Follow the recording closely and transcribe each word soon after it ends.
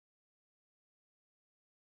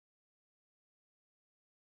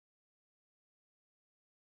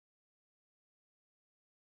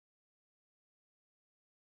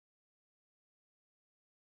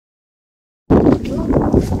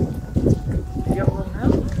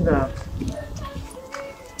Да.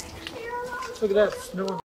 Когда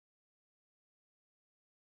снова.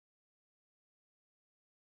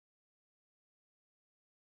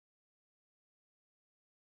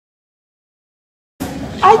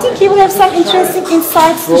 I think you will have some interesting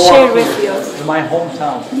insights to share with you. My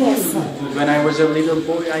hometown. Yes. When I was a little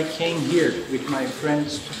boy, I came here with my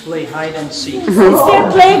friends to play hide and seek. It's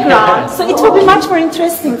their playground, so it will be much more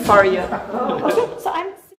interesting for you. Okay, so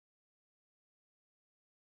I'm.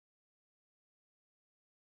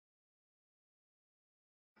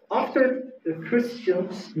 After the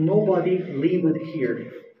Christians, nobody lived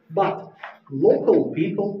here. But local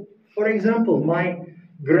people, for example, my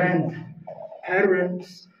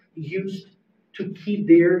grandparents used to keep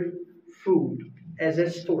their food as a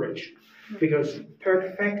storage because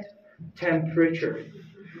perfect temperature.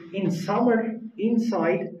 In summer,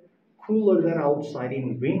 inside, cooler than outside.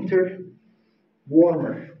 In winter,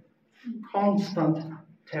 warmer. Constant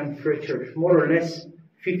temperature, more or less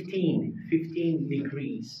 15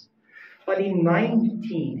 degrees. But in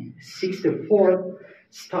 1964,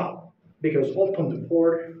 stopped because opened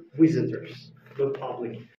for visitors, the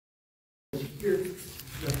public. Here,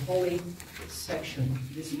 the holy section,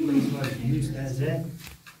 this place was used as a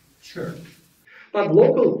church. But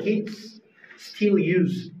local kids still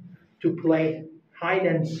used to play hide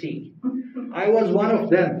and seek. I was one of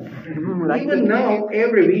them. Even now,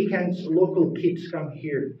 every weekend, local kids come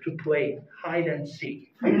here to play hide and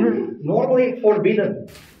seek. Normally forbidden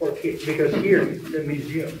for kids because here is the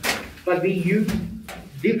museum. But we use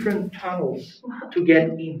different tunnels to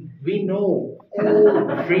get in. We know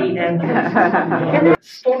all free entrances.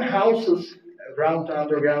 Stone houses around the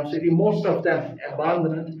underground city, most of them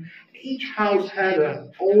abandoned. Each house had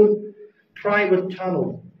a own private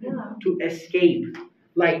tunnel to escape,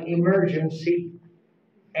 like emergency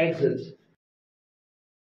exits.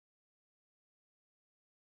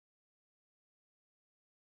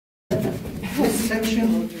 This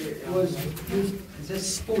section was used as a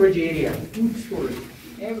storage area, food storage.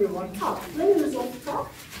 Everyone. Top, layers of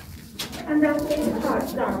top, and then take the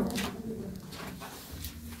cards down.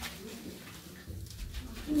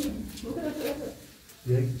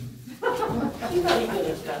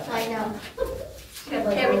 I know.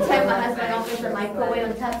 Every time my husband opens the microwave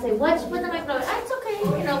on top, say, "What's with the microwave?" Ah, it's okay,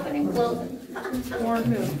 you can open and close it.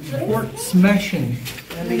 Pork smashing,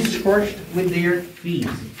 and they scorched with their feet.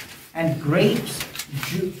 And grapes,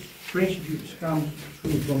 juice, fresh juice comes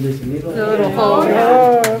through from this little hole.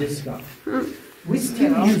 This guy. We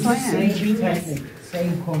still use the same technique,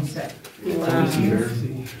 same concept.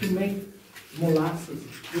 To make molasses.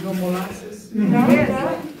 You know molasses? Yes.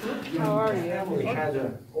 How are you? Family had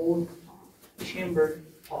an old chamber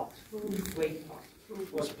pot, clay pot.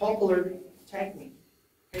 It was popular technique.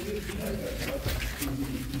 Have you seen it?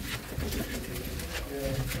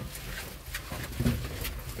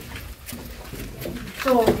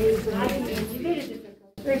 So it's very difficult.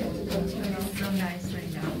 Very difficult to know. So nice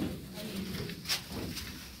right now.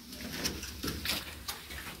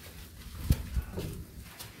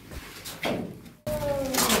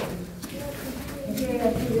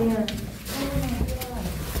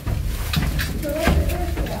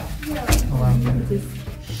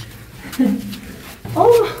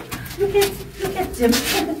 Oh, look at Jim.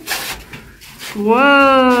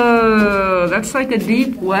 Whoa, that's like a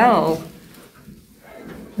deep well.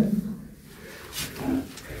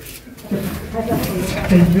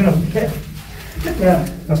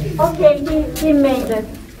 Okay, he made it.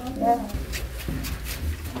 Yeah.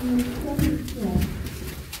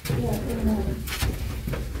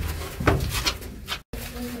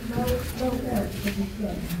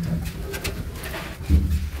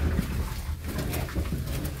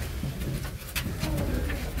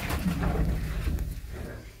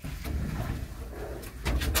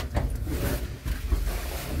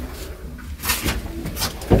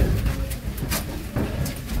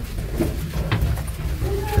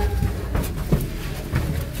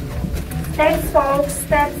 Thanks, folks.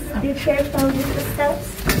 Steps. Be careful with the steps.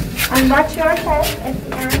 And watch your head at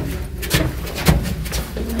the end.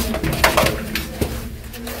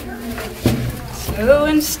 Slow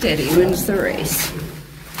and steady wins the race.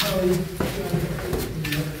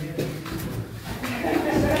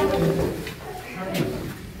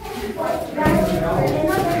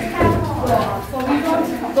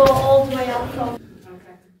 Go all the way up.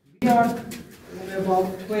 We are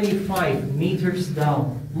about 25 meters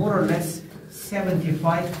down, more or less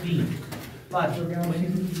 75 feet. But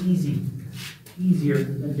it's easier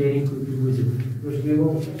than Daring could do with it. Because we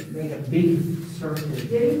will make a big circle.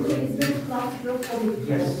 Very good. It's very claustrophobic.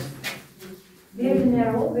 Yes. Very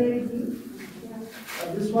narrow, very deep.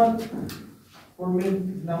 This one, for me,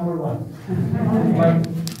 is number one. My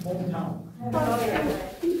hometown.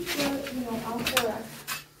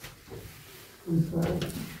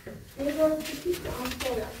 They were to keep the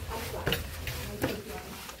umbrella upright.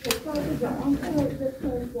 So the umbrella is the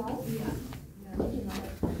same, right?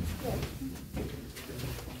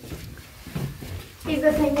 He's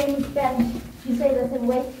the same name as Ben. You say the same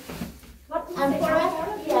way? What?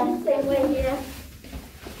 Amphora? Yeah, same way here.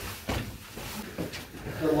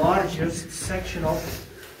 The largest section of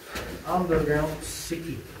underground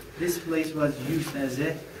city. This place was used as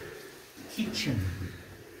a kitchen.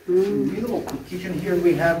 In the middle of the kitchen here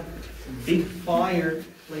we have big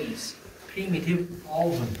fireplace, primitive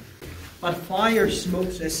oven. But fire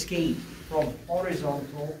smokes escape from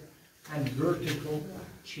horizontal and vertical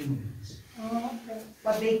chimneys. Oh, okay.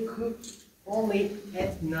 But they cook only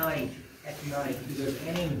at night to their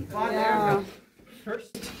enemy. Yeah.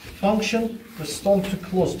 First function, the stone to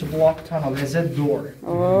close to block tunnel as a door.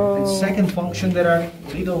 Oh. And second function, there are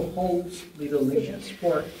little holes, little niches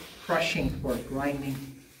for crushing, for grinding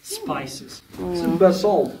spices. It's a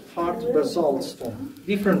basalt, hard basalt stone,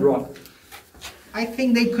 different rock. I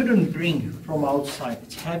think they couldn't bring from outside,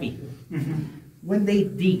 it's heavy. When they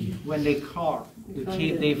dig, when they carve the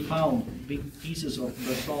cave, they found big pieces of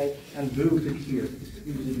basalt and moved it here,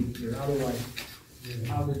 using it here. Otherwise,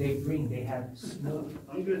 how did they bring? They had smoke.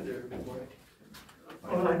 I'm good there before.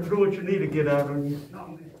 I threw what you need to get out on you.